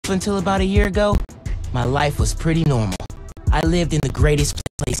until about a year ago, my life was pretty normal. I lived in the greatest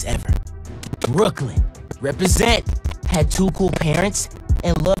place ever. Brooklyn. Represent. Had 2 cool parents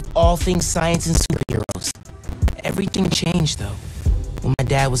and loved all things science and superheroes. Everything changed, though, when my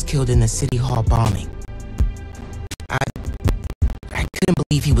dad was killed in the City Hall bombing. I couldn't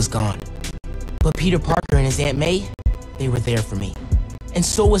believe he was gone. But Peter Parker and his Aunt May, they were there for me. And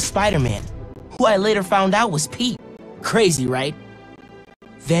so was Spider-Man, who I later found out was Pete. Crazy, right?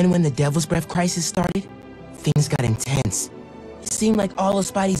 Then when the Devil's Breath crisis started, things got intense. It seemed like all of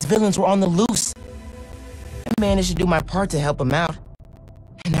Spidey's villains were on the loose. I managed to do my part to help him out.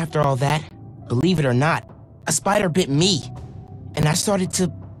 And after all that, believe it or not, a spider bit me. And I started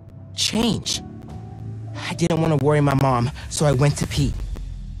to change. I didn't want to worry my mom, so I went to Pete.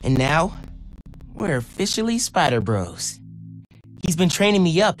 And now, we're officially Spider Bros. He's been training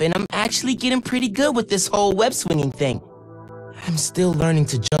me up, and I'm actually getting pretty good with this whole web-swinging thing. I'm still learning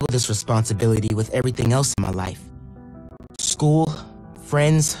to juggle this responsibility with everything else in my life. School,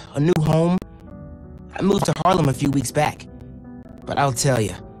 friends, a new home. I moved to Harlem a few weeks back. But I'll tell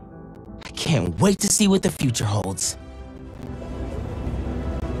you, I can't wait to see what the future holds.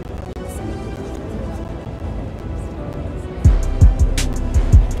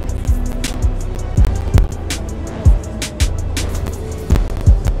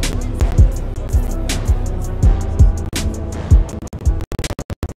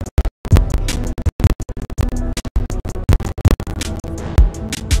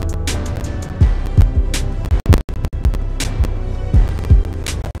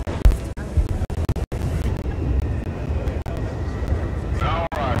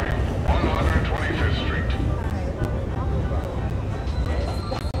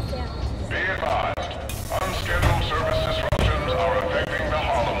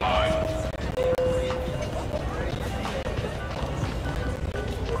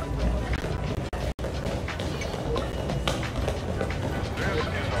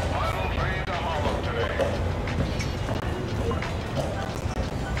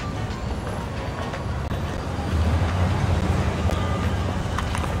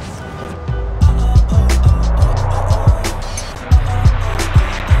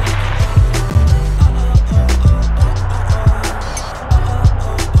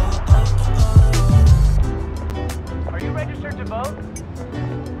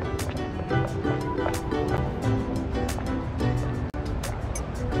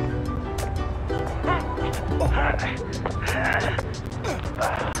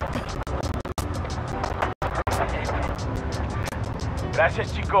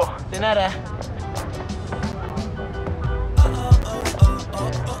 Gracias, chico. De nada.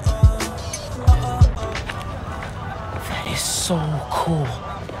 That is so cool.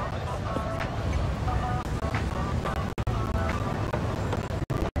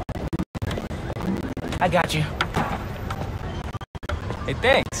 I got you. Hey,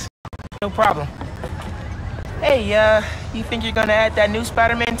 thanks. No problem. Hey, you think you're gonna add that new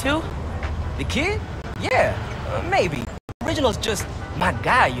Spider-Man too? The kid? Yeah, maybe. Original's just my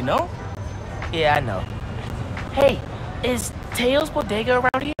guy, you know? Yeah, I know. Hey, is Teo's Bodega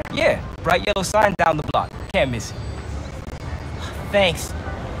around here? Yeah, bright yellow sign down the block. Can't miss it. Thanks.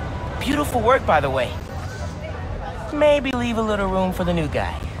 Beautiful work, by the way. Maybe leave a little room for the new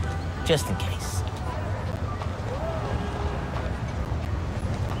guy, just in case.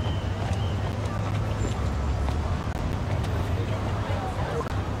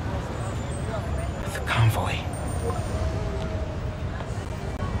 The convoy.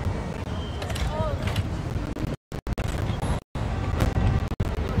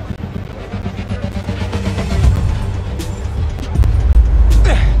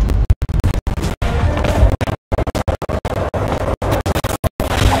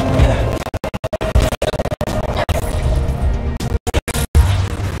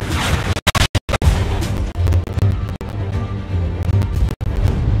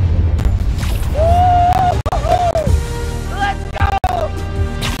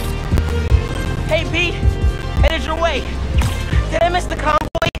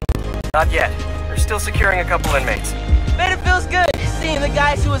 Not yet. They're still securing a couple inmates. Bet it feels good seeing the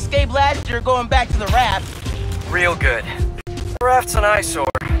guys who escaped last year going back to the raft. Real good. The raft's an eyesore.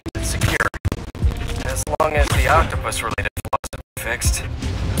 It's secure. As long as the octopus-related flaws have been fixed.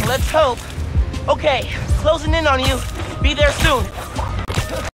 Let's hope. Okay, closing in on you. Be there soon.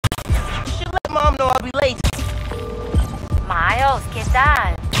 Should let Mom know I'll be late. Miles, ¿qué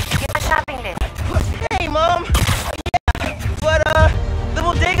tal? Get a shopping list. Hey, Mom. Yeah, but the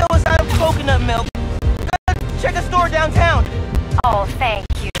bodega was out of coconut milk. Gotta check a store downtown. Oh, thank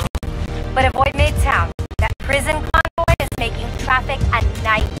you. But avoid Midtown. That prison convoy is making traffic a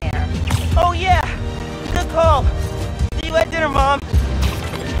nightmare. call. See you at dinner, Mom.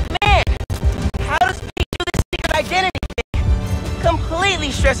 Man, how does Pete do this secret identity thing?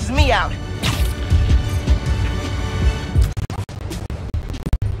 Completely stresses me out.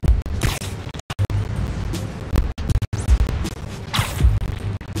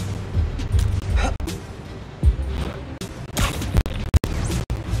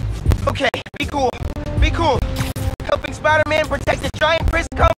 Okay, be cool. Be cool. Helping Spider-Man protect the giant prison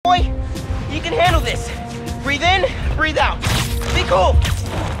convoy? You can handle this. Breathe in, breathe out. Be cool.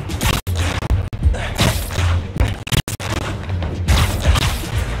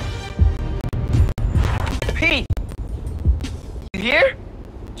 Pete! You here?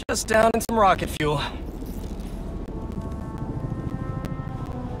 Just down in some rocket fuel.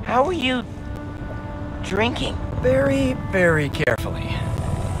 How are you drinking? Very, very carefully.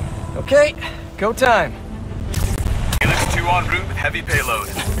 Okay, go time. Helix 2 en route with heavy payload.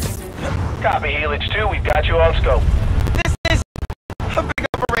 Copy, Helix 2. We've got you on scope. This is a big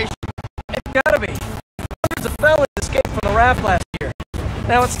operation. It's gotta be. Hundreds of felons escaped from the raft last year.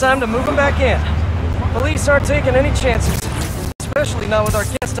 Now it's time to move them back in. Police aren't taking any chances. Especially not with our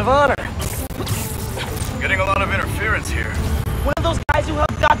guest of honor. Getting a lot of interference here. One of those guys who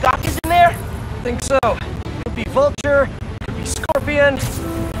helped Doc Ock is in there? Think so. Could be Vulture, could be Scorpion,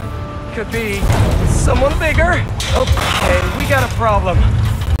 could be someone bigger. Okay, we got a problem.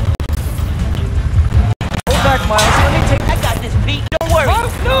 Hold back, Miles. Let me take... I got this, Pete. Don't worry. Oh,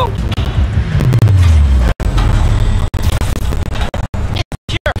 no!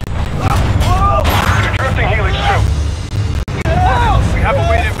 You're drifting, Helix 2. We have a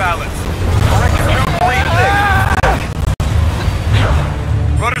weight imbalance. Corrector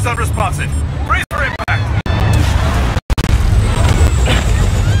 236. Rudder's unresponsive. Brace for impact.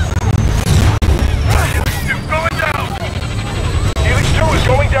 Helix 2 going down. Helix 2 is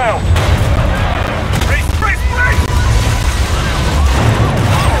going down. Brace, brace, brace!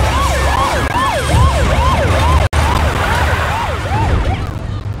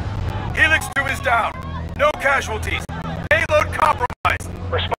 Helix 2 is down. No casualties. Payload compromised.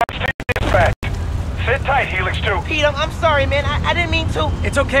 Response to dispatch. Sit tight, Helix 2. Pete, I'm sorry, man. I didn't mean to.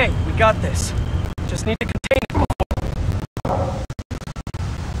 It's okay. We got this. Just need to contain it.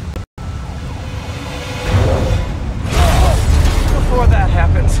 Before that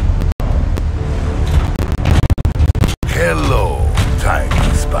happens. Hello,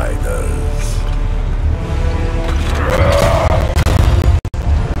 tiny spiders.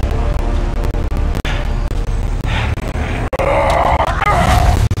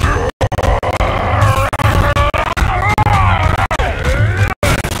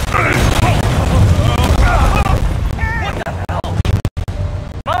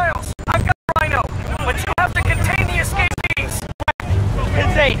 Miles, I've got Rhino, but you have to contain the escapees.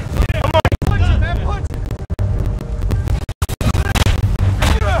 Contain.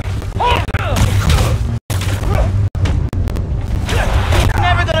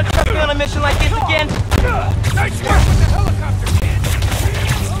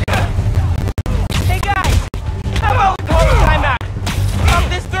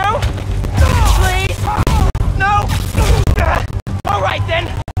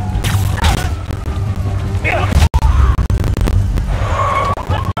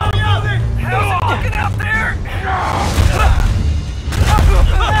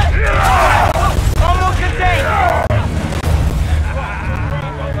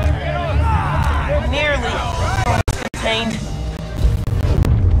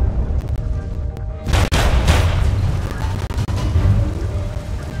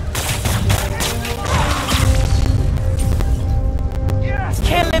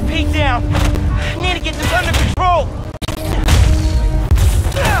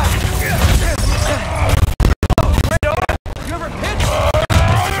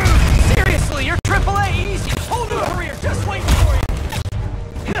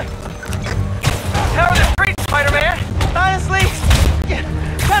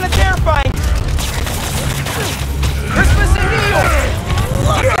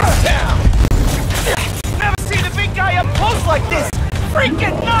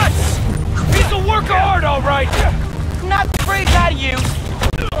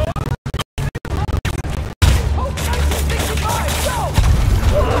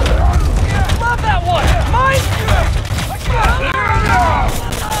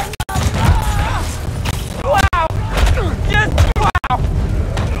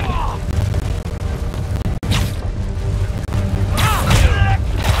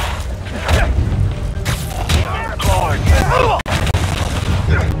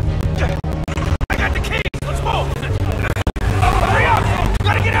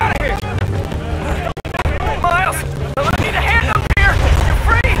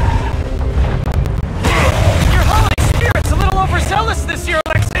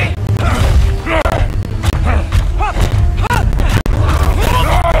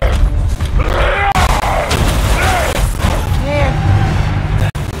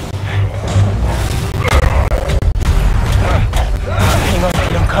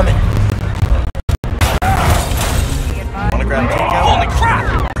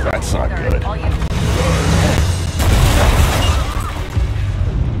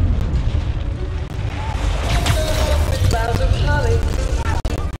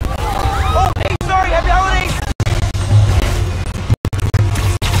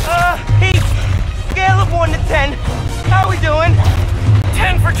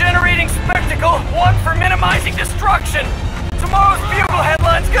 minimizing destruction. Tomorrow's Bugle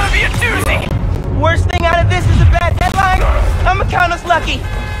headline's gonna be a doozy. Worst thing out of this is a bad headline? I'ma count us lucky.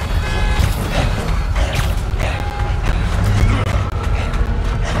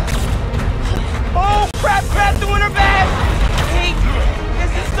 Oh, crap, doing her bad! Hey, this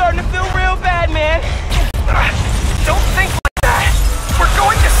is starting to feel real bad, man. Don't think like that. We're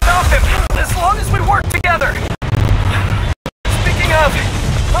going to stop him, as long as we work together. Speaking of,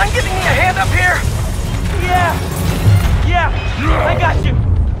 mind giving me a hand up here? Yeah, I got you.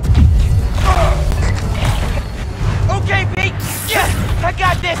 Okay, Pete. Yeah, I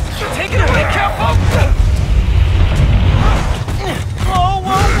got this. Take it away, Capo. Oh,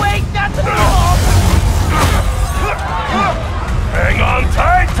 wait, that's a ball. Hang on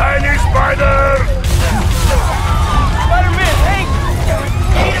tight, tiny spider! Spider-Man, hey!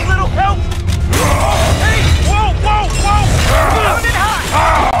 Need a little help? Hey! Whoa! Coming in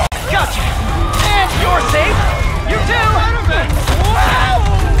high. Gotcha. And you're safe. You too. Wow!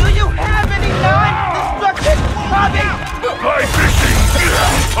 Do you have any non-destructive hobbies? Fly fishing!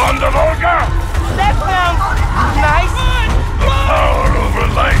 On the Volga! That sounds nice. Power over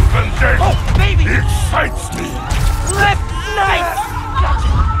life and death! Oh, baby! Excites me! That's nice!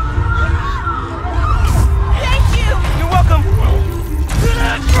 Thank you! You're welcome.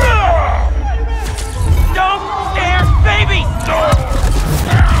 Don't scare babies!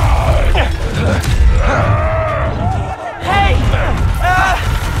 Hey!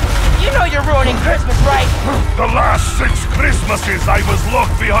 You know you're ruining Christmas, right? The last 6 Christmases I was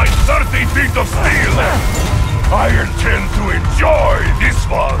locked behind 30 feet of steel! I intend to enjoy this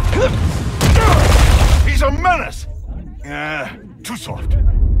one! He's a menace! Too soft.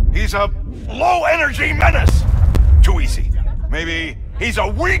 He's a low-energy menace! Too easy. Maybe he's a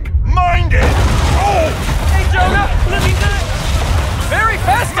weak-minded! Oh! Hey, Jonah! Let me do it! Very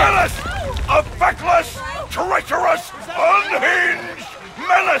fast. Menace! A feckless, treacherous, unhinged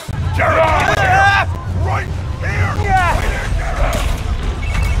menace! Gerard! Right here!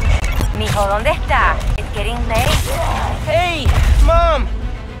 Mijo, ¿dónde está? It's getting late. Hey, Mom!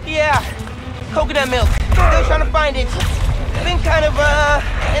 Yeah, coconut milk. Still trying to find it. Been kind of,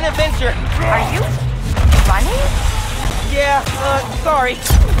 an adventure. Are you running? Yeah, sorry.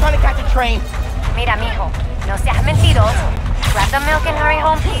 Trying to catch a train. Mira, mijo, no seas mentiroso. Grab the milk and hurry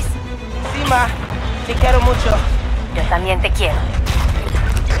home, please. Sí, ma. Te quiero mucho. Yo también te quiero.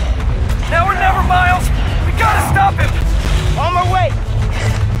 Now or never, Miles. We gotta stop him. On my way.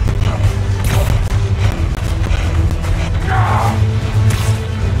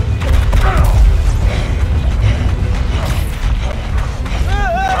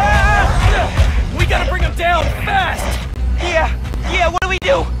 We gotta bring him down fast. Yeah, what do we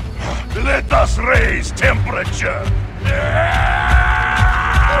do? Let us raise temperature!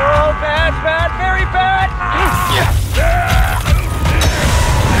 Oh, bad, very bad.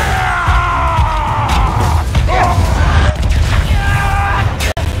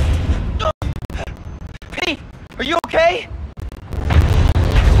 Pete, are you okay?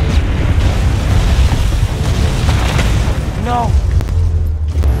 No.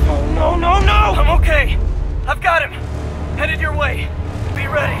 No. I'm okay. I've got him. Headed your way. Be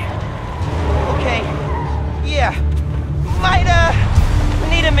ready. Okay. Yeah. Might,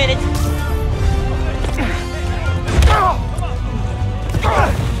 need a minute.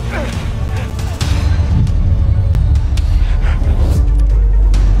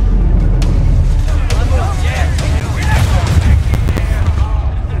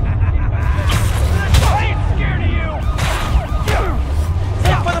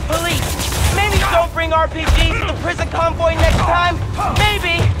 For the police. Maybe don't bring RPGs to the prison convoy next time.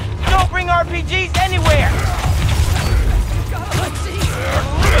 Maybe don't bring RPGs anywhere.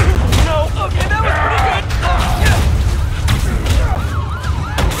 No. Okay, that was pretty good.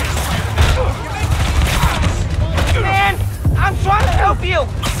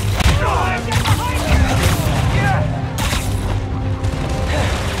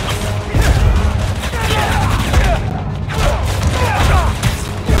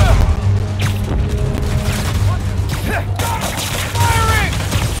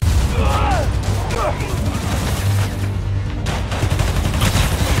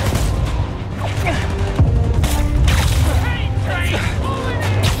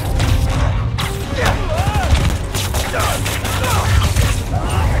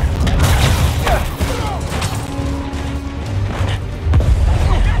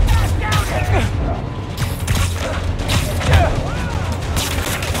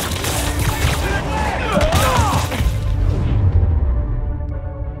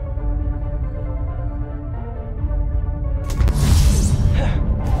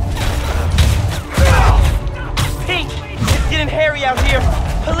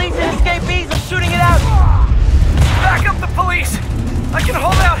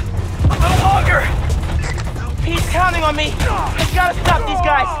 counting on me. I gotta stop these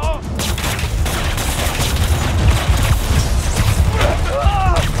guys.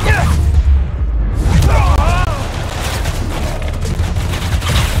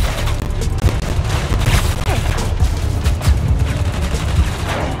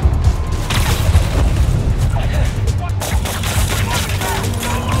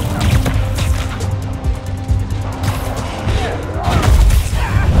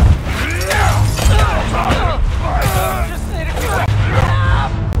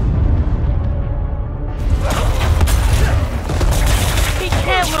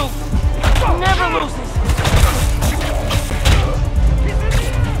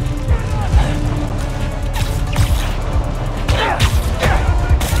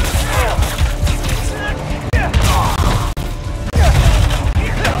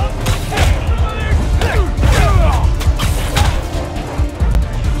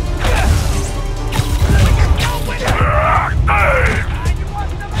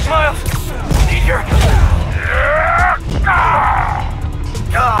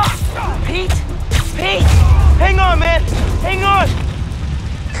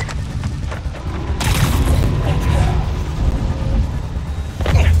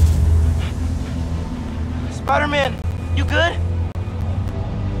 Spider-Man, you good?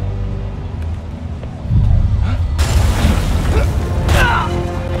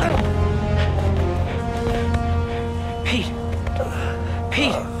 Pete!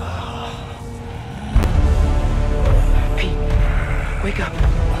 Pete! Pete, wake up.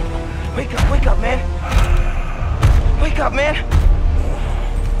 Wake up, man. Wake up, man.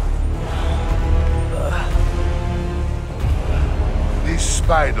 This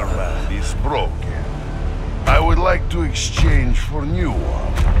Spider-Man is broken. I would like to exchange for new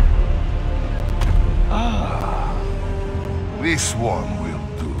one. This one will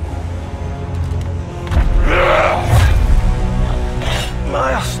do.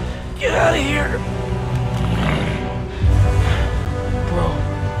 Miles, get out of here. Bro.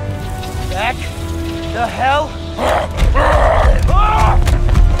 Back the hell?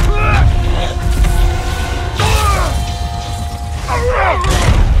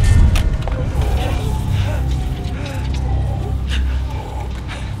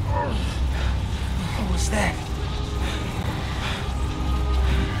 What was that?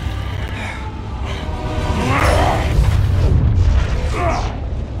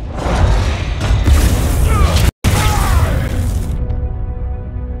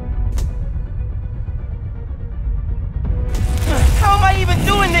 How am I even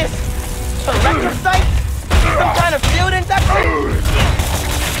doing this? Electrocyte? Some kind of field induction?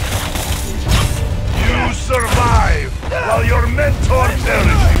 You survived while your mentor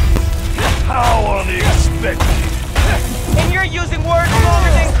perished. How unexpected. And you're using words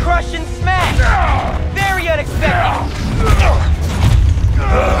longer than crush and smash. Very unexpected.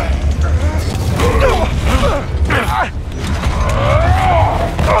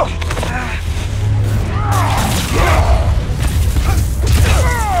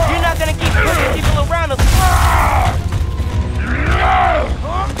 You're not gonna keep pushing people around us.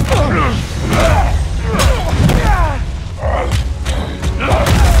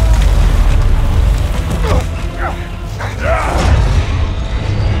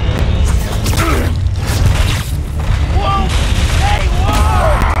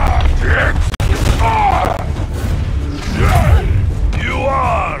 You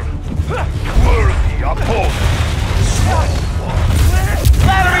are worthy opponent.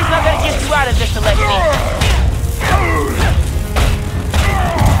 Flattery's not gonna get you out of this, Alexei.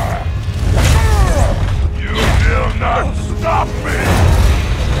 You will not stop me.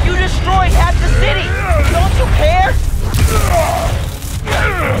 You destroyed half the city. Don't you care?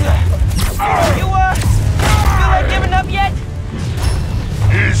 You, feel like giving up yet?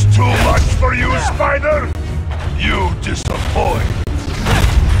 Is too much for you, Spider? You disappoint.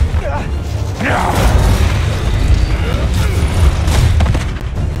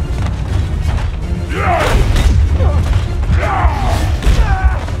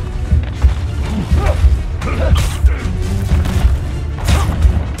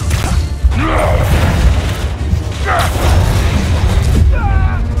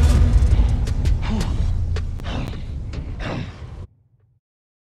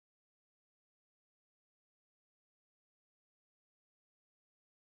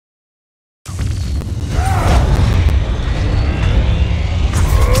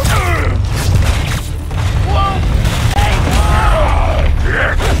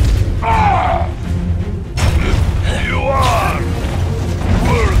 You are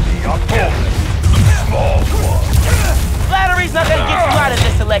worthy opponent, small one. Flattery's not gonna get you out of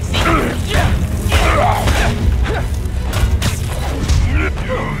this, Alexei.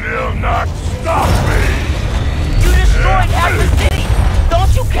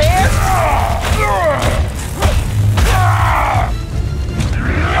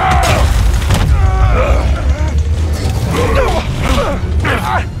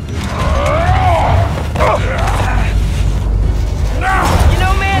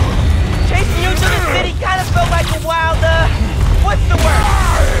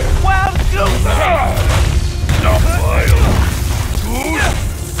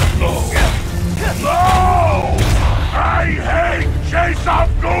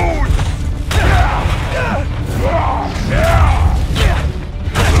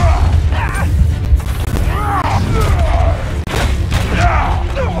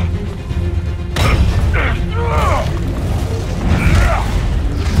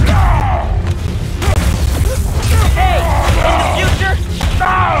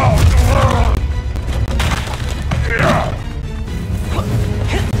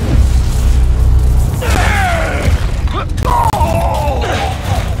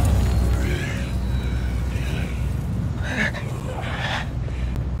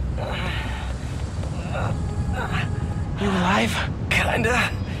 alive,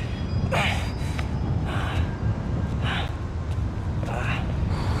 kinda.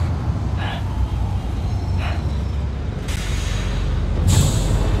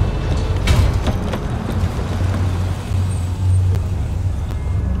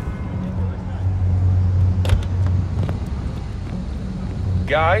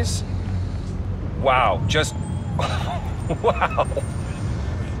 Guys, wow, just wow.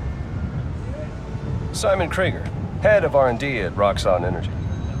 Simon Krieger, head of R&D at Roxxon Energy.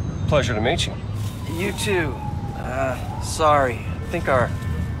 Pleasure to meet you. You too. Sorry. I think our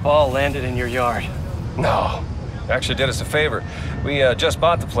ball landed in your yard. No, actually did us a favor. We just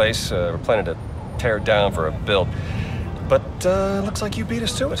bought the place. We're planning to tear it down for a build. But looks like you beat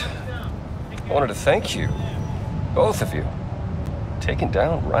us to it. I wanted to thank you, both of you. Taking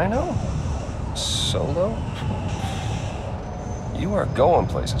down Rhino? Solo? You are going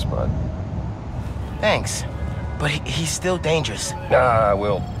places, bud. Thanks. But he's still dangerous. Nah,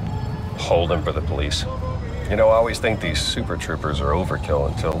 we'll hold him for the police. You know, I always think these super troopers are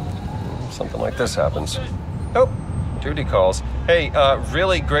overkill until something like this happens. Oh, duty calls. Hey,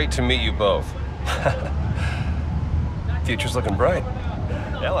 really great to meet you both. Future's looking bright.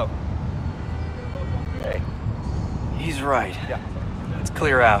 Hello. Hey. He's right. Yeah. Let's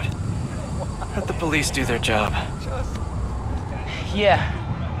clear out. Let the police do their job. Yeah,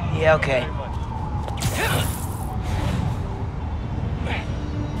 okay.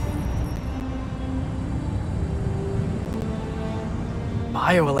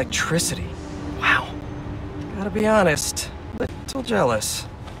 Bioelectricity. Wow. Gotta be honest, little jealous.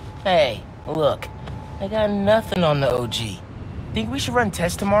 Hey, look. I got nothing on the OG. Think we should run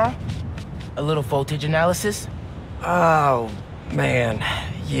tests tomorrow? A little voltage analysis? Oh, man.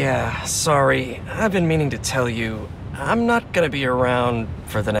 Yeah, sorry. I've been meaning to tell you, I'm not gonna be around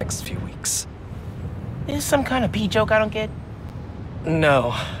for the next few weeks. Is some kind of pee joke I don't get?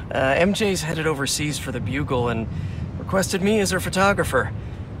 No. MJ's headed overseas for the Bugle and requested me as her photographer.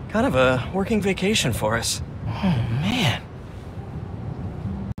 Kind of a working vacation for us. Oh, man.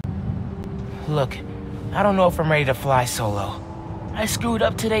 Look, I don't know if I'm ready to fly solo. I screwed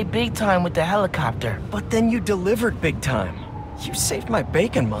up today big time with the helicopter. But then you delivered big time. You saved my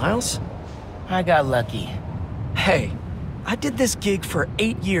bacon, Miles. I got lucky. Hey, I did this gig for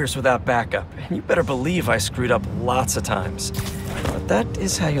 8 years without backup, and you better believe I screwed up lots of times. But that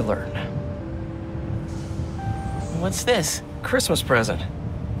is how you learn. What's this? Christmas present.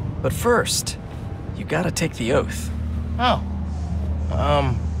 But first, you gotta take the oath. Oh.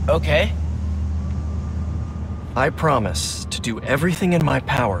 Okay. I promise to do everything in my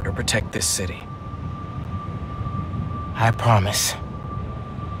power to protect this city. I promise.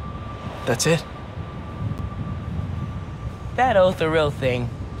 That's it? That oath a real thing?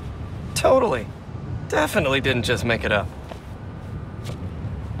 Totally. Definitely didn't just make it up.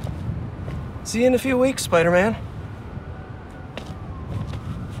 See you in a few weeks, Spider-Man.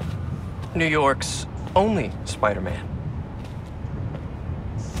 New York's only Spider-Man.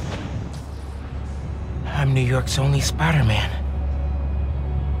 I'm New York's only Spider-Man.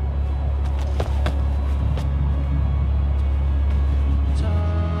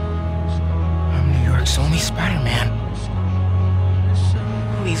 I'm New York's only Spider-Man.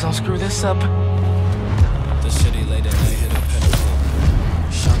 Please don't screw this up. The city late at night hit a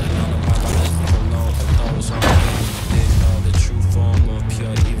pinnacle. Shining down on my life, people know if those on me. They know the true form of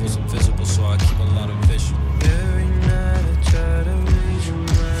pure evil's invisible, so I keep a lot of vision. Every night I try to read your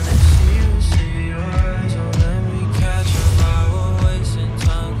mind and see your eyes. Oh, let me catch you while we're wasting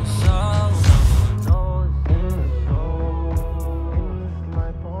time. 'Cause all I know is in the soul. In this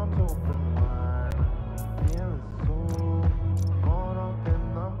life, I'm open wide. In the soul, caught up in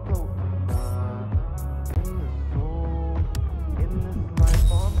the broken mind. In the soul, in this life,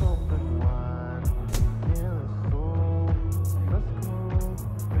 I'm open wide. In the soul, let's go.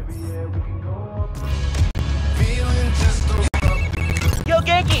 Baby, yeah, we can go up. Feeling just a Yo,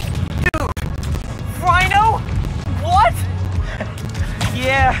 Genki! Rhino? What?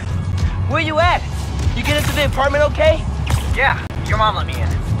 Yeah. Where you at? You get into the apartment okay? Yeah, your mom let me in.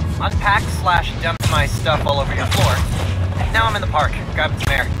 Unpacked/dumped my stuff all over your floor. Now I'm in the park, grabbing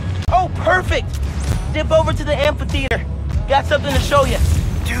some air. Oh, perfect! Dip over to the amphitheater. Got something to show you.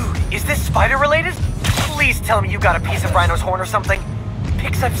 Dude, is this spider-related? Please tell me you got a piece of Rhino's horn or something.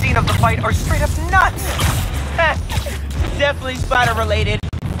 Pics I've seen of the fight are straight up nuts! Definitely spider-related.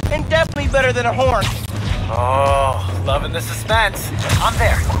 And definitely better than a horn. Oh, loving the suspense. I'm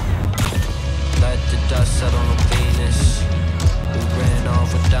there. Let the dust settle on Venus. We ran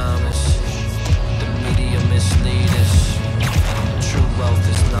off with diamonds. The media mislead us. True wealth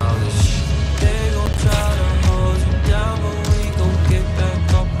is knowledge. They gon' try to hold you down, but we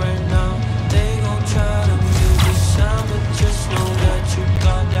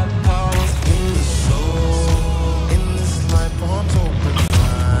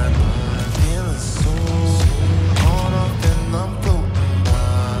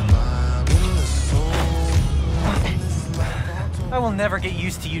never get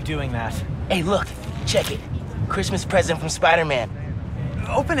used to you doing that. Hey, look, check it. Christmas present from Spider-Man.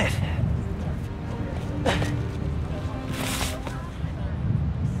 Open it.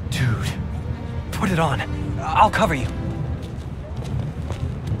 Dude, put it on. I'll cover you.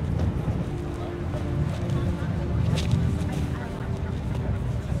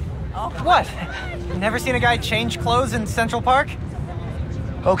 What? Never seen a guy change clothes in Central Park?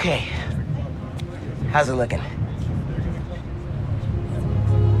 Okay. How's it looking?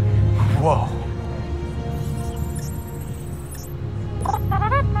 Whoa.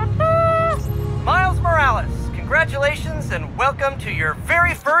 Miles Morales, congratulations and welcome to your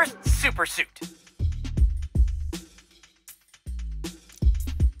very first super suit.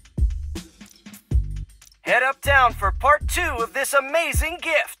 Head uptown for part 2 of this amazing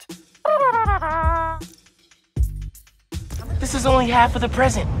gift. This is only half of the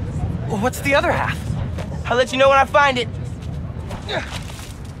present. What's the other half? I'll let you know when I find it.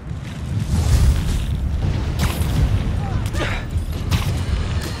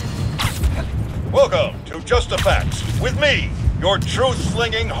 Welcome to Just the Facts with me, your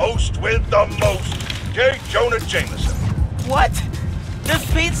truth-slinging host with the most, J. Jonah Jameson. What? Does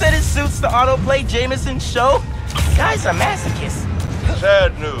Pete said it suits the autoplay Jameson's show? Guy's a masochist.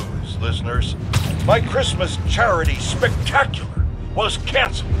 Sad news, listeners. My Christmas charity spectacular was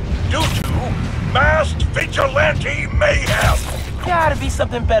canceled due to masked vigilante mayhem. Gotta be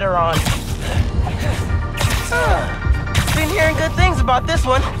something better on. Been hearing good things about this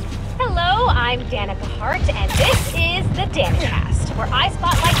one. Hello, I'm Danica Hart, and this is the Danicast, where I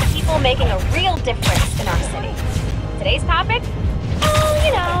spotlight the people making a real difference in our city. Today's topic? Oh,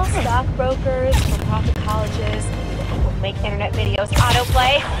 you know, stockbrokers, for-profit colleges, people who make internet videos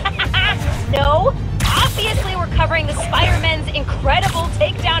autoplay. No, obviously we're covering the Spider-Man's incredible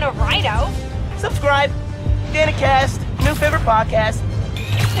takedown of Rhino. Subscribe. Danicast, new favorite podcast.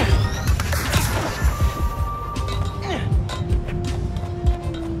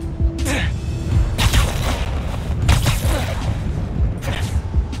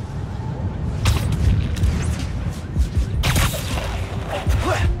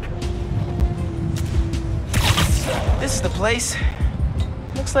 This is the place.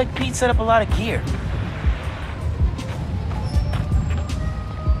 Looks like Pete set up a lot of gear.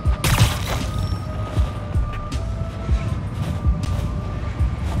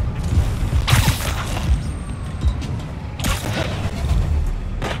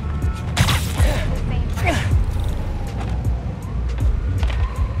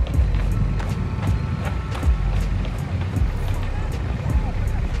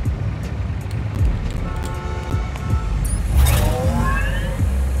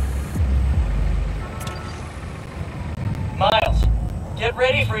 Miles, get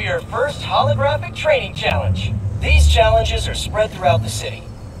ready for your first holographic training challenge. These challenges are spread throughout the city.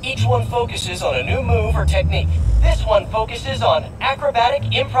 Each one focuses on a new move or technique. This one focuses on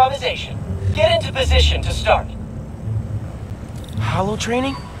acrobatic improvisation. Get into position to start. Holo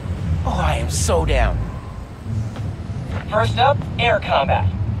training? Oh, I am so down. First up, air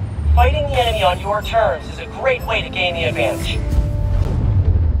combat. Fighting the enemy on your terms is a great way to gain the advantage.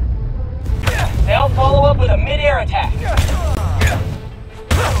 Now follow up with a mid-air attack.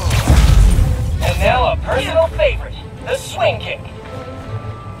 And now a personal favorite, the swing kick.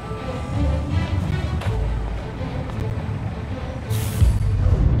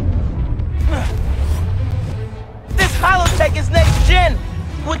 This holotech is next gen.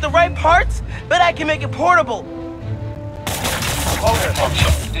 With the right parts, bet I can make it portable. Motor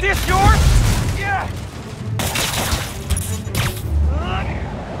function. This yours? Yeah.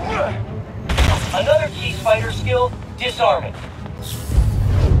 Another key spider skill, disarming.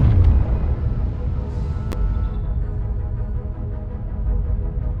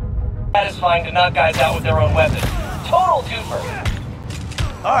 Satisfying to knock guys out with their own weapons. Total twofer.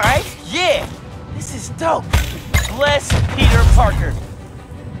 Alright, yeah. This is dope. Bless Peter Parker.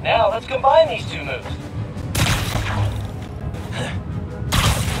 Now let's combine these two moves.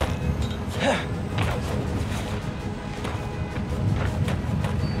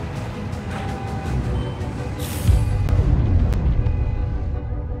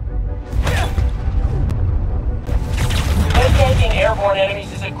 Head-yanking airborne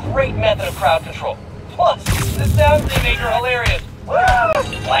enemies is a great method of crowd control. Plus, the sounds they make are hilarious. Woo!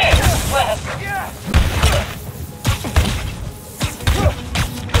 Blast! Blast!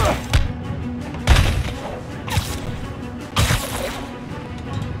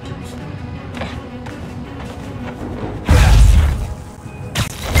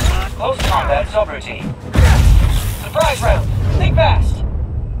 Close combat subroutine. Surprise round. Think fast.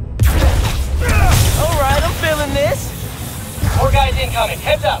 Alright, I'm feeling this. More More guys incoming.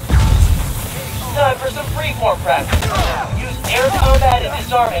 Heads up. Time for some freeform practice. Use air combat and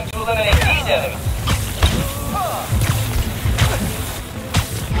disarming to eliminate these enemies.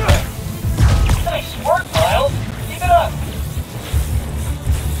 Nice work, Miles. Keep it up.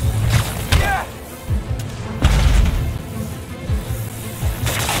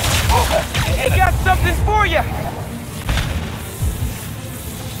 I got something for you!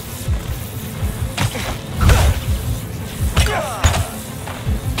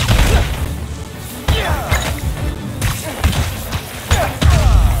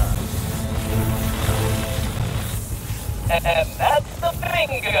 And that's the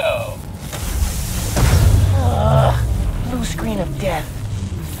bingo! Blue screen of death.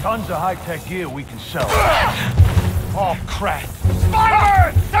 Tons of high-tech gear we can sell. Oh, crap.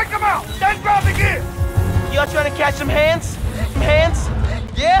 Spider-Man! Take him out! Then grab the gear! Y'all trying to catch some hands? Some hands?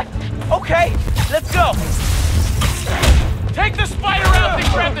 Yeah? Okay, let's go! Take the spider out and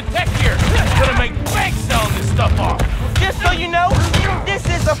grab the tech gear! Gonna make bank selling this stuff off! Just so you know, this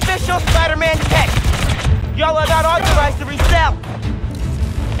is official Spider-Man tech! Y'all are not authorized to resell!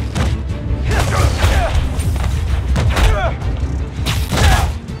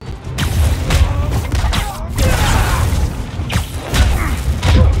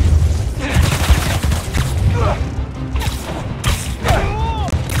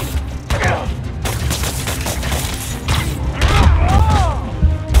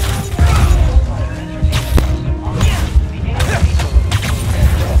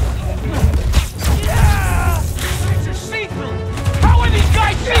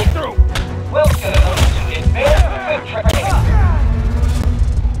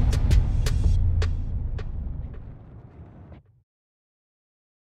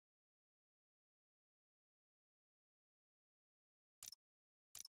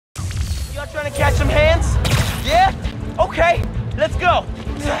 Y'all trying to catch some hands? Yeah? Okay, let's go!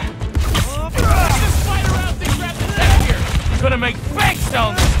 Spider out and grab the tech gear! Gonna make bank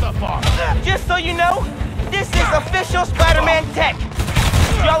selling this stuff off! Just so you know, this is official Spider-Man tech!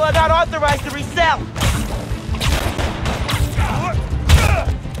 Y'all are not authorized to resell!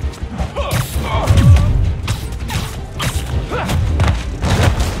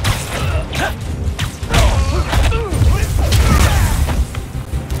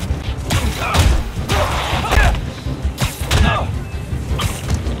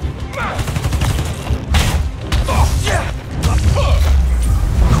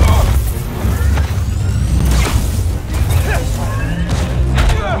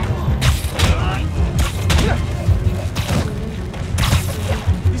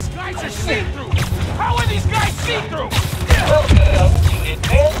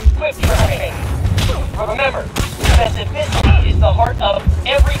 Remember, specificity is the heart of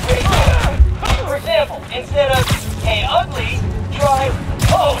every great game. For example, instead of, hey, ugly, try,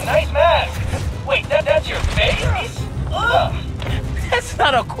 oh, nice mask. Wait, that's your face? Ugh. That's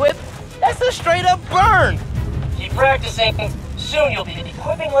not a quip, that's a straight up burn! Keep practicing. Soon you'll be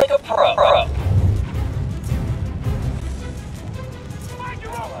equipping like a pro.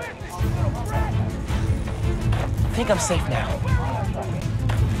 I think I'm safe now.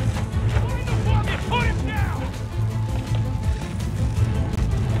 Put him down!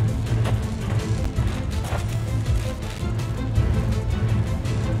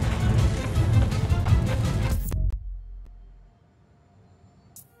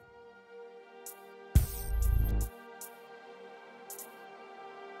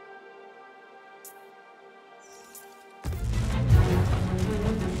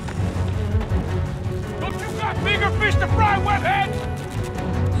 Don't you got bigger fish to fry, webhead?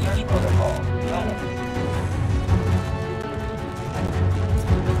 Search protocol.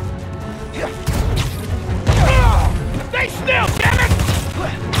 Stay still, damn it!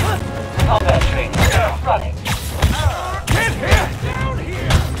 Combat training. Running. Get here! Down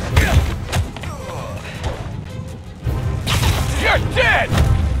here! You're dead!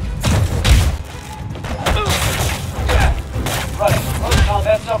 Running. Close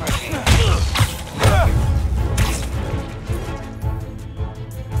combat subroutine.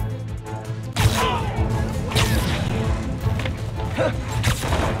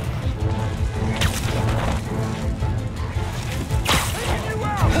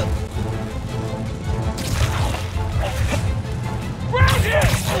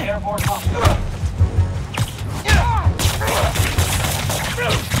 Airborne hospital.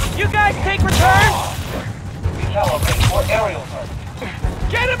 You guys take return? Recalibrate for aerial target.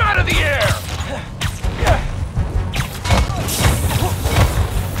 Get him out of the air!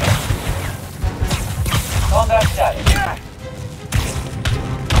 Combat status.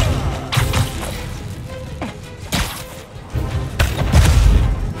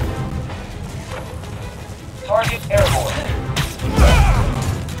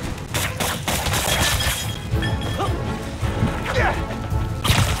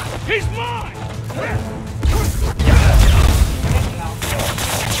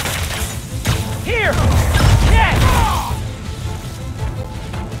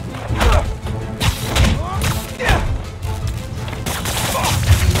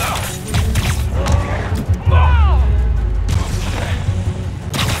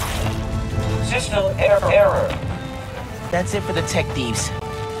 That's it for the tech thieves.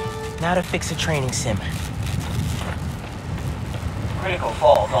 Now to fix a training sim. Critical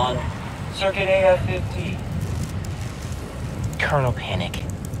fault on circuit AF-15. Kernel panic.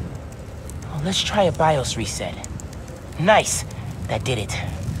 Oh, let's try a BIOS reset. Nice! That did it.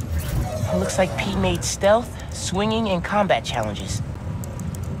 Looks like Pete made stealth, swinging, and combat challenges.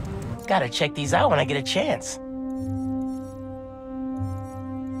 Gotta check these out when I get a chance.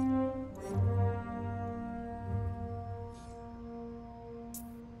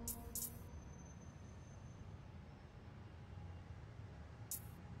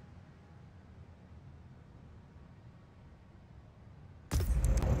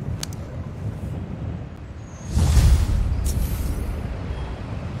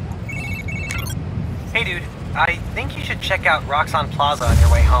 Hey dude, I think you should check out Roxxon Plaza on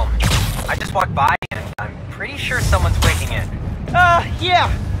your way home. I just walked by and I'm pretty sure someone's breaking in.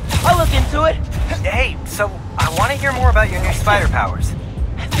 Yeah. I'll look into it. Hey, so I want to hear more about your new spider powers.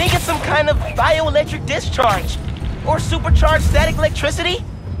 I think it's some kind of bioelectric discharge. Or supercharged static electricity.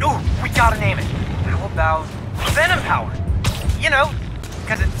 Ooh, we gotta name it. How about Venom Power? You know,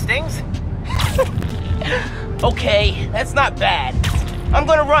 because it stings. Okay, that's not bad. I'm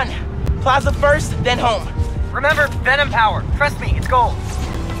gonna run. Plaza first, then home. Remember, Venom Power. Trust me, it's gold.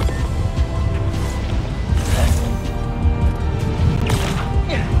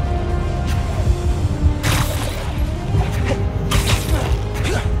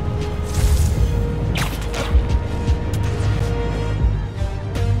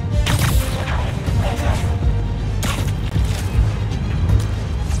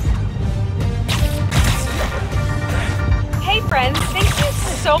 Hey friends, thank you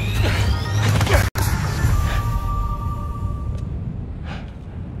so...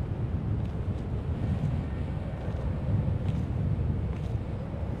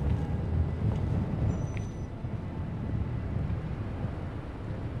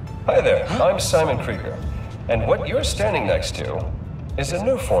 Hi there, I'm Simon Krieger, and what you're standing next to is a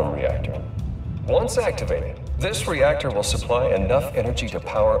Nuform reactor. Once activated, this reactor will supply enough energy to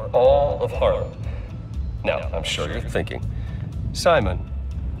power all of Harlem. Now, I'm sure you're thinking, Simon,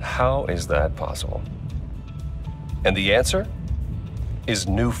 how is that possible? And the answer is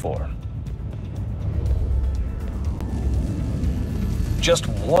Nuform. Just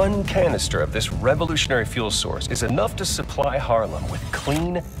one canister of this revolutionary fuel source is enough to supply Harlem with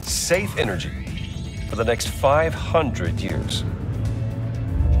clean, safe energy for the next 500 years.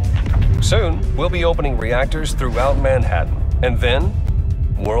 Soon, we'll be opening reactors throughout Manhattan, and then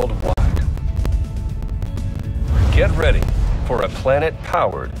worldwide. Get ready for a planet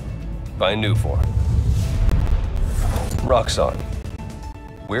powered by Nuform. Roxxon,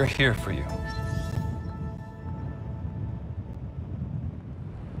 we're here for you.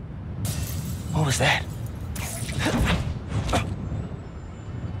 What was that?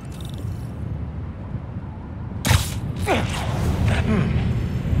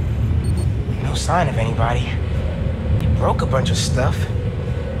 No sign of anybody. They broke a bunch of stuff.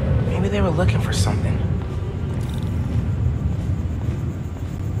 Maybe they were looking for something.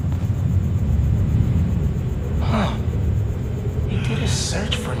 Huh. They did a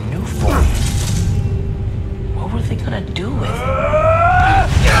search for Nuform. What were they gonna do with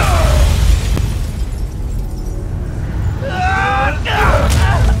it?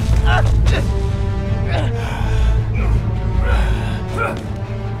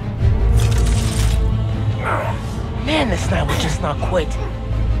 Man, this night will just not quit.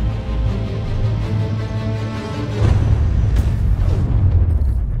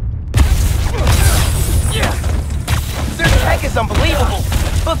 Their tech is unbelievable,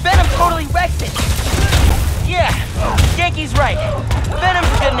 but Venom totally wrecked it. Yeah, Yankee's right. Venom's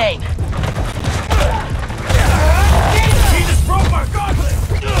a good name. He just broke my gauntlet!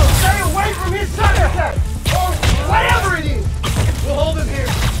 Stay away from his thunder attack! Or whatever it is! We'll hold him here.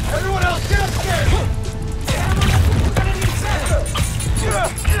 Everyone else, get upstairs!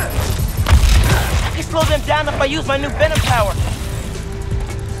 I can slow them down if I use my new Venom power.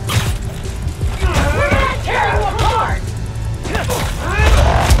 We're gonna tear you apart!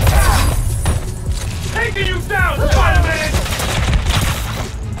 Taking you down, Spider-Man!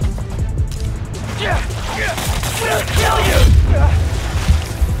 We'll kill you!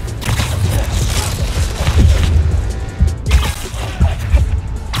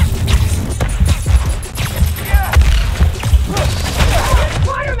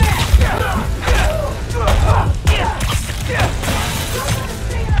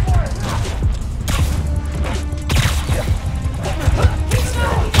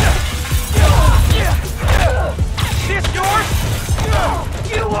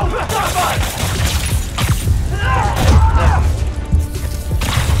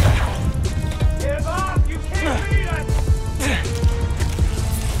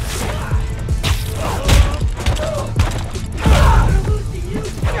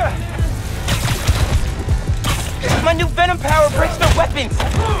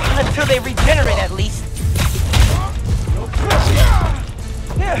 they regenerate at least.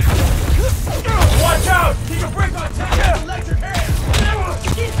 Watch out! He can break on top with electric hands!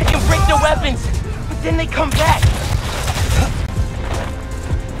 They can break their weapons, but then they come back.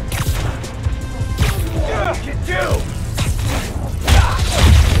 Get you!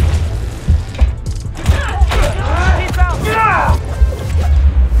 He's out!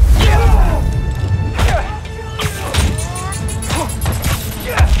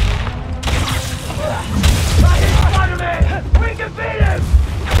 Spider-Man! We can beat him!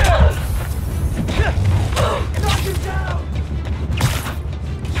 Knock him down!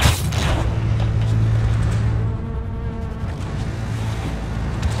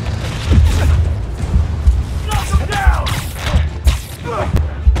 Knock him down!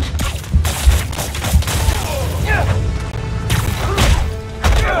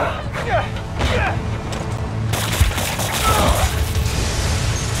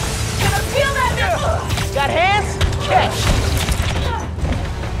 Got hands? Catch!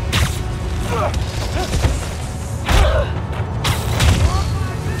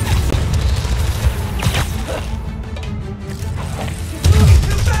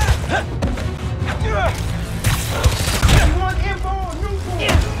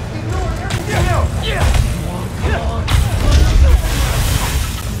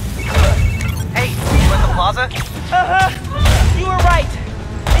 Hey, you at the plaza? You were right.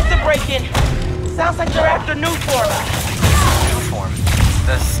 It's a break-in. Sounds like they're after Newform. Uniform.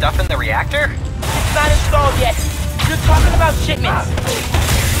 The stuff in the reactor? It's not installed yet. You're talking about shipments.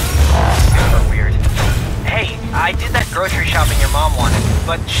 Super weird. Hey, I did that grocery shopping your mom wanted,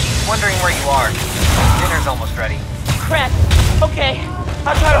 but she's wondering where you are. Dinner's almost ready. Crap. Okay,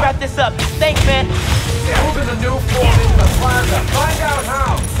 I'll try to wrap this up. Thanks, man. Moving the new form into the plaza. Find out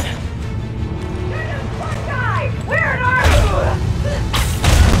how. Guys, where are you?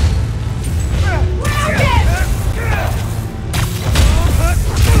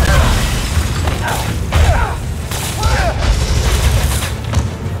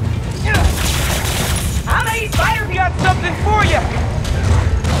 How many Spider got something for you?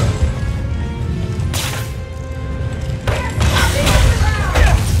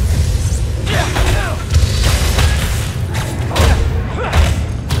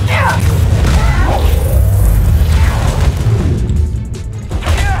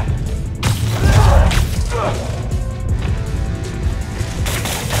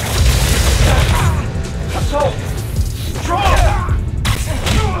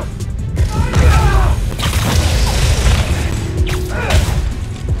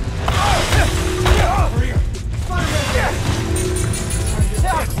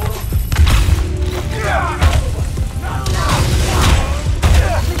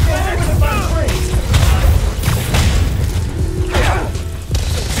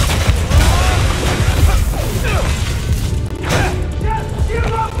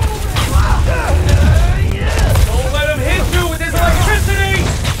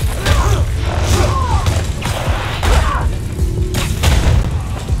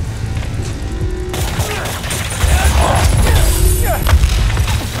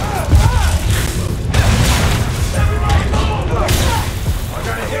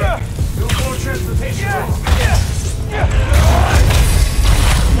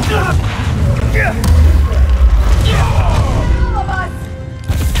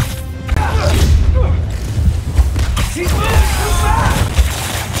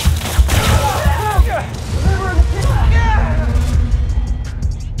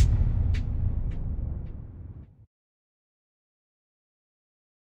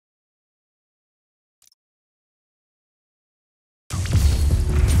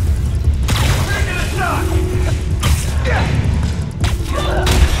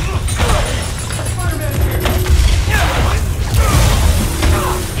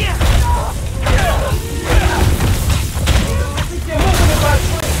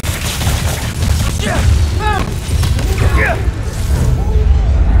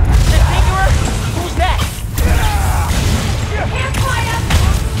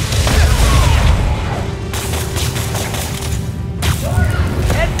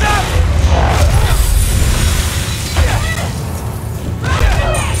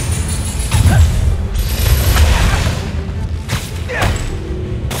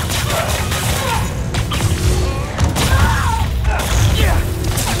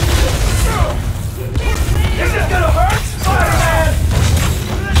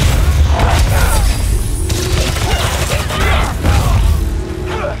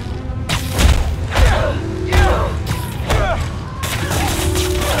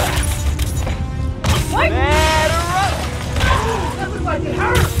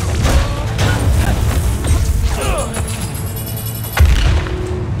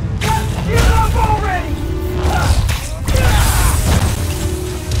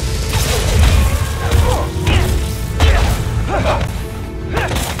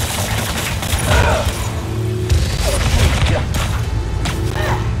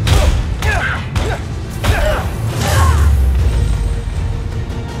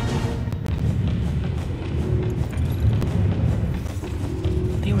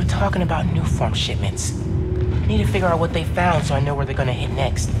 talking about new form shipments. I need to figure out what they found so I know where they're gonna hit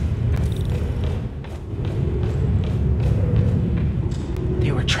next.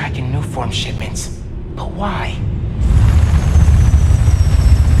 They were tracking new form shipments, but why?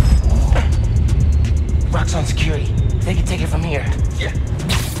 Rock's on security. They can take it from here. Yeah.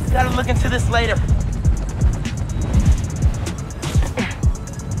 Gotta look into this later.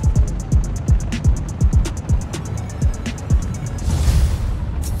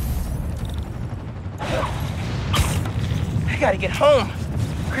 I gotta get home.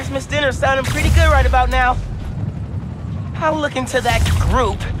 Christmas dinner's sounding pretty good right about now. I'll look into that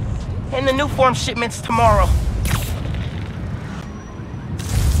group and the new form shipments tomorrow.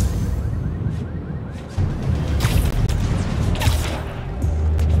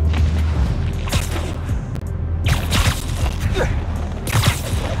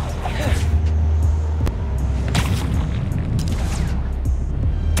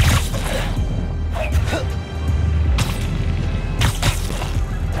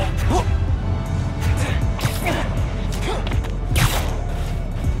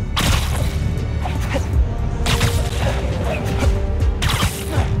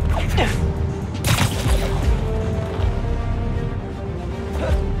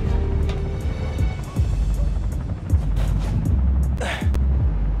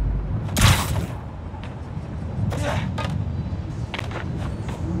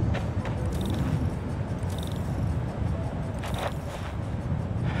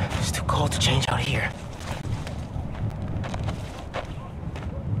 To change out here.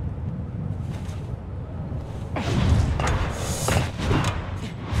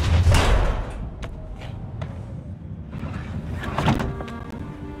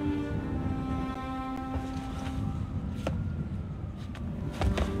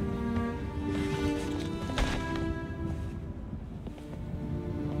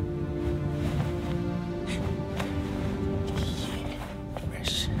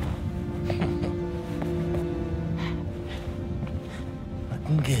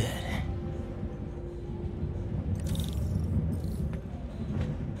 Good.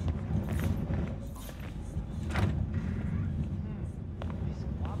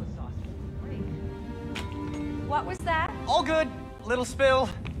 What was that? All good. Little spill.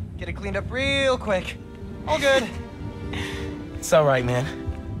 Get it cleaned up real quick. All good. It's all right, man.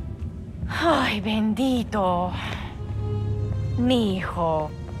 Ay, bendito. Mi hijo.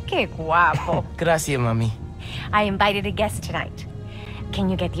 Qué guapo. Gracias, mami. I invited a guest tonight. Can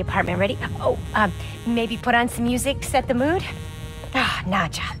you get the apartment ready? Oh, maybe put on some music, set the mood? Ah,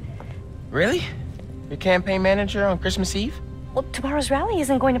 Naja. Really? Your campaign manager on Christmas Eve? Well, tomorrow's rally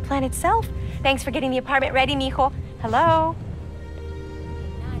isn't going to plan itself. Thanks for getting the apartment ready, mijo. Hello?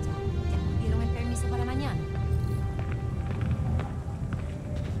 Naja, ¿ya pidieron el permiso para mañana?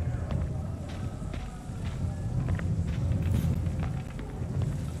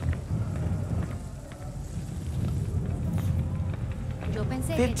 Yo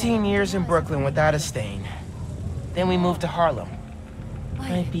pensé 15 years in Brooklyn without a stain. Then we moved to Harlem.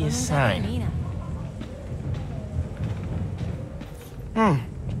 Might be a sign.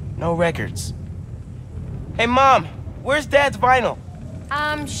 No records. Hey, Mom, where's Dad's vinyl?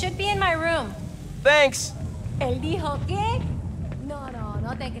 Should be in my room. Thanks. ¿Él dijo qué?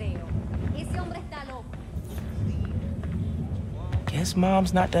 No te creo. Ese hombre está loco. Guess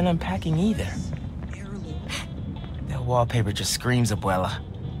Mom's not done unpacking either. That wallpaper just screams Abuela.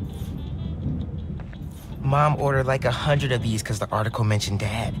 Mom ordered like 100 of these because the article mentioned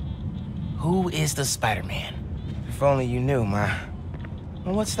Dad. Who is the Spider-Man? If only you knew, Ma.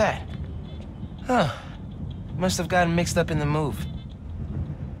 Well, what's that? Huh. Must have gotten mixed up in the move.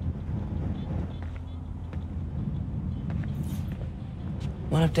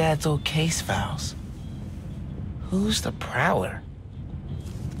 One of Dad's old case files. Who's the Prowler?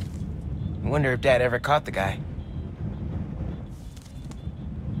 I wonder if Dad ever caught the guy.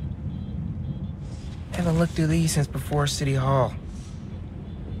 Haven't looked through these since before City Hall.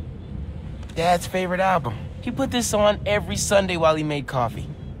 Dad's favorite album. He put this on every Sunday while he made coffee.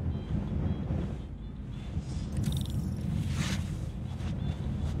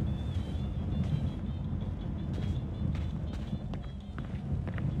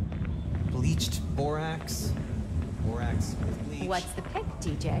 Bleached borax. Borax with bleach. What's the pick,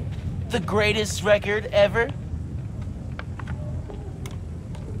 DJ? The greatest record ever.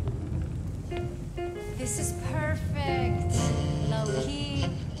 This is perfect. Low-key,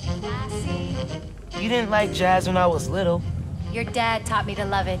 classy. You didn't like jazz when I was little. Your dad taught me to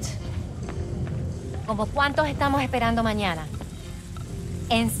love it. ¿Como cuántos estamos esperando mañana?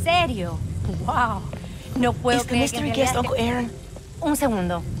 ¿En serio? Wow. No puedo Is the creer mystery que en guest realidad Uncle Aaron? Un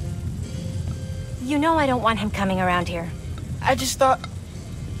segundo. You know I don't want him coming around here. I just thought...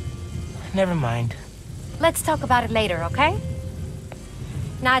 Never mind. Let's talk about it later, okay?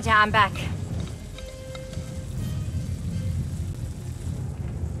 Nadia, I'm back.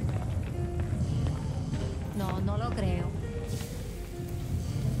 No lo creo.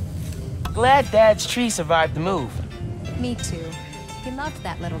 Glad Dad's tree survived the move. Me too. He loved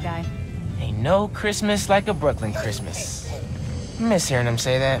that little guy. Ain't no Christmas like a Brooklyn Christmas. Miss hearing him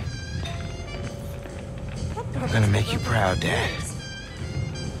say that. I'm gonna make you proud, Dad.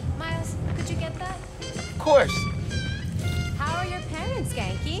 Miles, could you get that? Of course. How are your parents,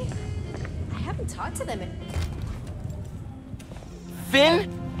 Genki? I haven't talked to them in...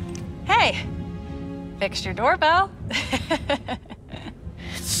 Finn? Hey! Fixed your doorbell.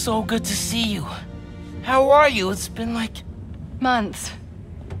 It's so good to see you. How are you? It's been like... months.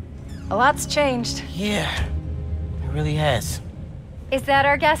 A lot's changed. Yeah, it really has. Is that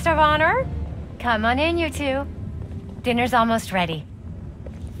our guest of honor? Come on in, you two. Dinner's almost ready.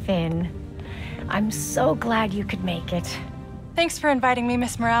 Finn, I'm so glad you could make it. Thanks for inviting me,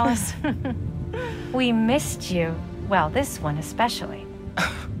 Miss Morales. We missed you. Well, this one especially.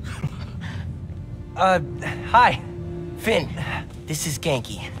 Hi. Finn, this is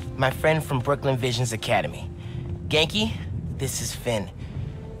Genki, my friend from Brooklyn Visions Academy. Genki, this is Finn,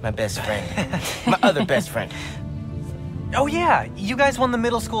 my best friend. My other best friend. Oh yeah, you guys won the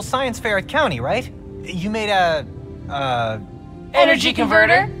middle school science fair at County, right? You made a... Energy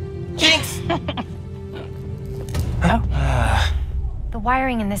converter? Jinx! The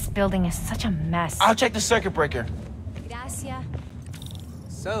wiring in this building is such a mess. I'll check the circuit breaker. Gracias.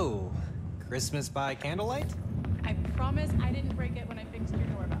 So, Christmas by candlelight? I promise I didn't break it when I fixed your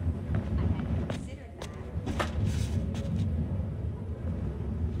doorbell.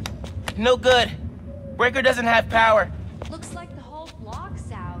 No good. Breaker doesn't have power. Looks like the whole block's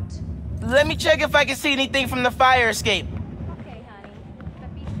out. Let me check if I can see anything from the fire escape. Okay, honey.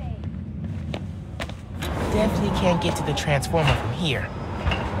 But be safe. Definitely can't get to the transformer from here.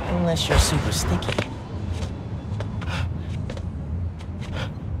 Unless you're super sticky.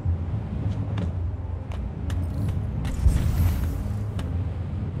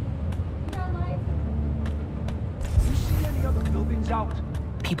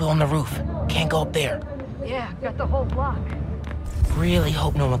 People on the roof. Can't go up there. Yeah, got the whole block. Really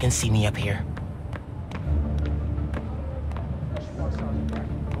hope no one can see me up here.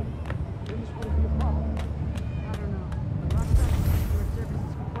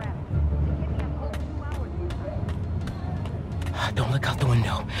 Don't look out the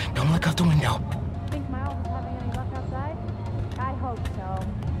window. Don't look out the window. Think Miles is having any luck outside? I hope so.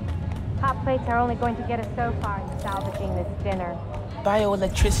 Hot plates are only going to get us so far in salvaging this dinner.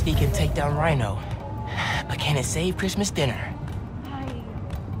 Bioelectricity can take down Rhino. But can it save Christmas dinner? Hi.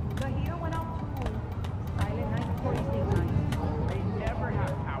 The heater went out too. Silent night before evening night. They never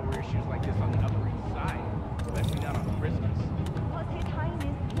have power issues like this on the Upper East Side. Especially not on Christmas. Plus His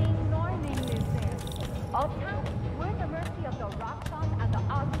Highness King Norman lives there. Uptown, we're at the mercy of the rock song and the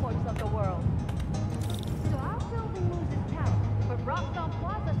Oscorps of the world. So our building loses power, but Rockstone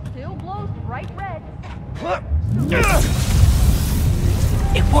Plaza still glows bright red.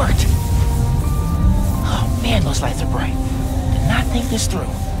 It worked! Oh man, those lights are bright. Did not think this through.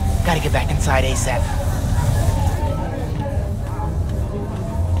 Gotta get back inside ASAP.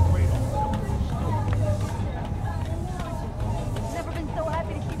 Never been so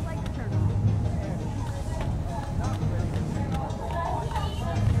happy to keep lights turned on.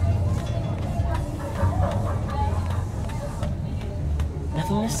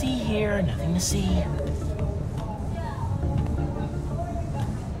 Nothing to see here, nothing to see.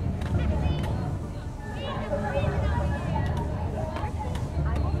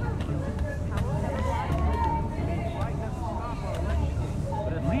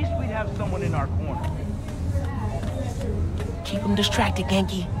 Someone in our corner. Keep him distracted,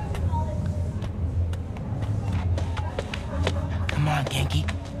 Genki. Come on, Genki.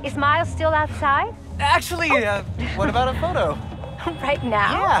 Is Miles still outside? Actually, what about a photo? Right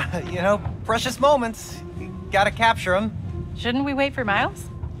now? Yeah, you know, precious moments. You gotta capture them. Shouldn't we wait for Miles?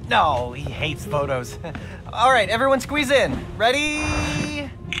 No, he hates photos. All right, everyone squeeze in. Ready?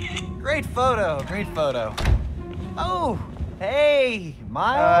 Great photo, great photo. Oh, hey,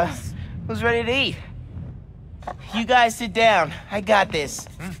 Miles. Who's ready to eat? You guys sit down. I got this.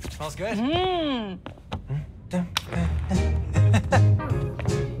 Smells good. I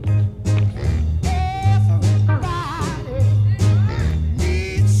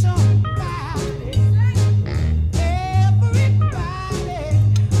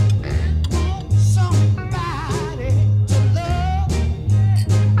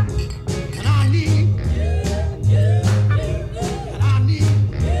need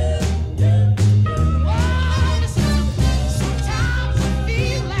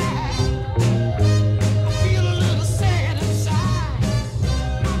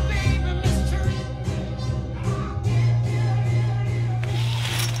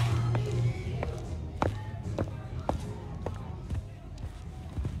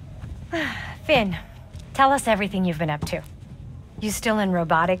Finn, tell us everything you've been up to. You still in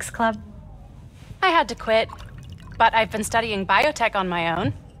robotics club? I had to quit, but I've been studying biotech on my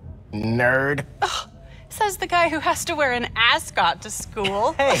own. Nerd. Ugh, says the guy who has to wear an ascot to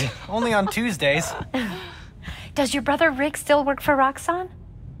school. Hey, only on Tuesdays. Does your brother Rick still work for Roxxon?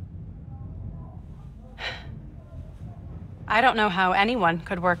 I don't know how anyone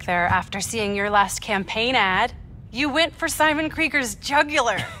could work there after seeing your last campaign ad. You went for Simon Krieger's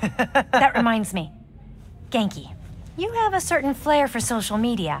jugular. That reminds me. Genki, you have a certain flair for social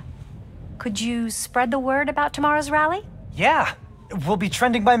media. Could you spread the word about tomorrow's rally? Yeah, we'll be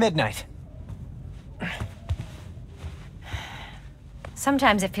trending by midnight.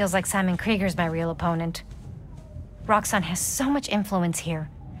 Sometimes it feels like Simon Krieger's my real opponent. Roxxon has so much influence here,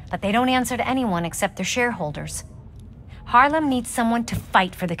 but they don't answer to anyone except their shareholders. Harlem needs someone to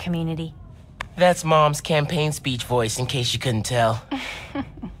fight for the community. That's Mom's campaign speech voice, in case you couldn't tell.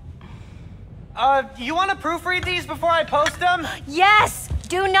 You want to proofread these before I post them? Yes!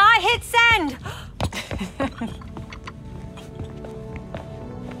 Do not hit send!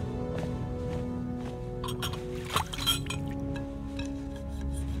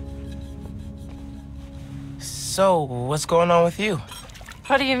 So, what's going on with you?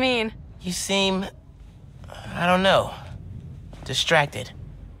 What do you mean? You seem... I don't know. Distracted.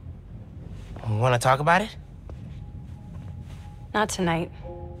 Want to talk about it? Not tonight.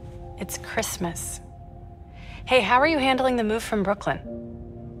 It's Christmas. Hey, how are you handling the move from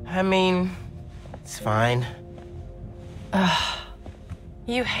Brooklyn? I mean, it's fine. Ugh.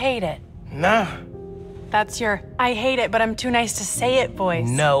 You hate it. Nah. That's your I hate it, but I'm too nice to say it voice.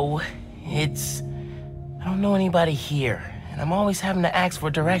 No, it's... I don't know anybody here, and I'm always having to ask for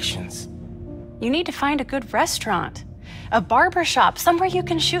directions. You need to find a good restaurant. A barber shop, somewhere you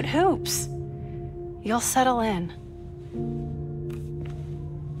can shoot hoops. You'll settle in.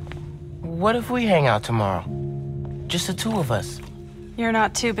 What if we hang out tomorrow? Just the two of us. You're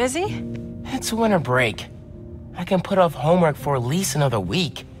not too busy? It's winter break. I can put off homework for at least another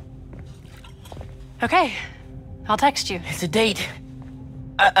week. Okay, I'll text you. It's a date.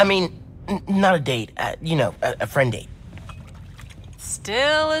 I mean, not a date. You know, a friend date.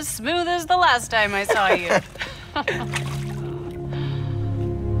 Still as smooth as the last time I saw you.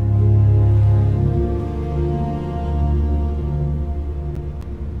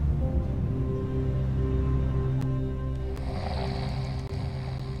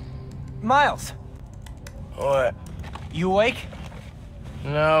 Miles. What? You awake?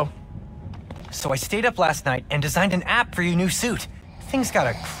 No. So I stayed up last night and designed an app for your new suit. Thing's got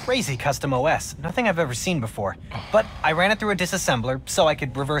a crazy custom OS, nothing I've ever seen before. But I ran it through a disassembler so I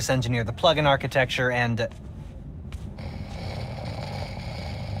could reverse engineer the plugin architecture and...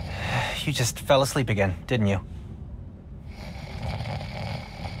 You just fell asleep again, didn't you?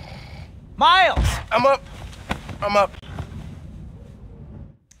 Miles! I'm up.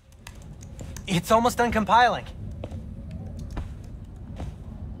 It's almost done compiling.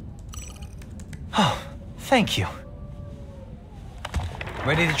 Oh, thank you.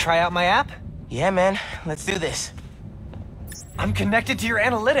 Ready to try out my app? Yeah, man. Let's do this. I'm connected to your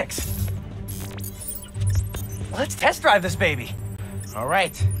analytics. Let's test drive this baby. All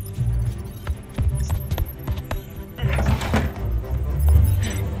right.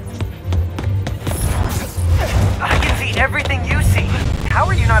 I can see everything you see. How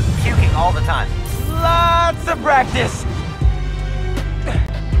are you not puking all the time? Lots of practice.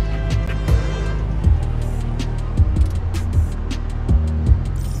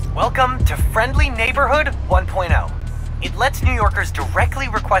 Welcome to Friendly Neighborhood 1.0. It lets New Yorkers directly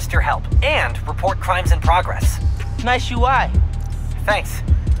request your help and report crimes in progress. Nice UI. Thanks.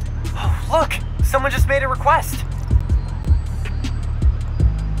 Oh, look! Someone just made a request.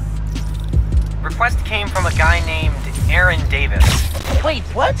 Request came from a guy named Aaron Davis. Wait,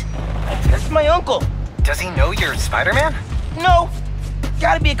 what? That's my uncle. Does he know you're Spider-Man? No.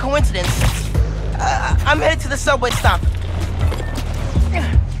 Gotta be a coincidence. I'm headed to the subway stop.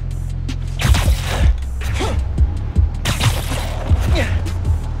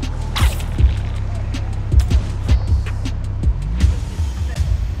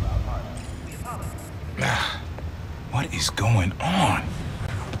 What is going on?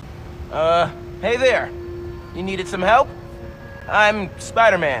 Hey there. You needed some help? I'm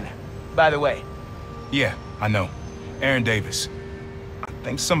Spider-Man, by the way. Yeah, I know. Aaron Davis. I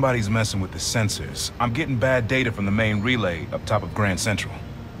think somebody's messing with the sensors. I'm getting bad data from the main relay up top of Grand Central.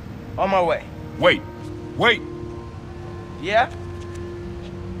 On my way. Wait! Yeah?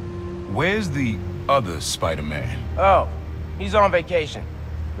 Where's the other Spider-Man? Oh, he's on vacation.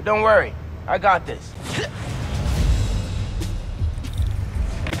 But don't worry, I got this.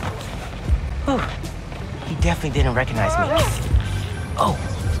 Whew. He definitely didn't recognize me. Oh,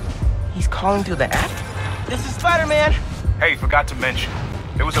 he's calling through the app? This is Spider-Man! Hey, forgot to mention.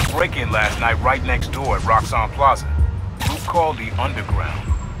 There was a break-in last night right next door at Roxanne Plaza. Group called the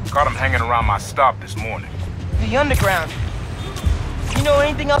Underground. Caught him hanging around my stop this morning. The Underground? You know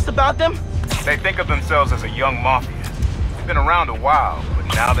anything else about them? They think of themselves as a young mafia. They've been around a while,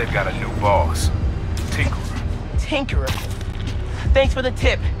 but now they've got a new boss. Tinkerer. Tinkerer? Thanks for the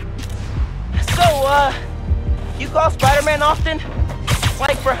tip. So, you call Spider-Man often?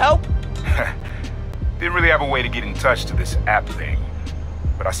 Like for help? Didn't really have a way to get in touch to this app thing.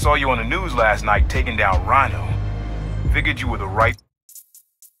 But I saw you on the news last night taking down Rhino. Figured you were the right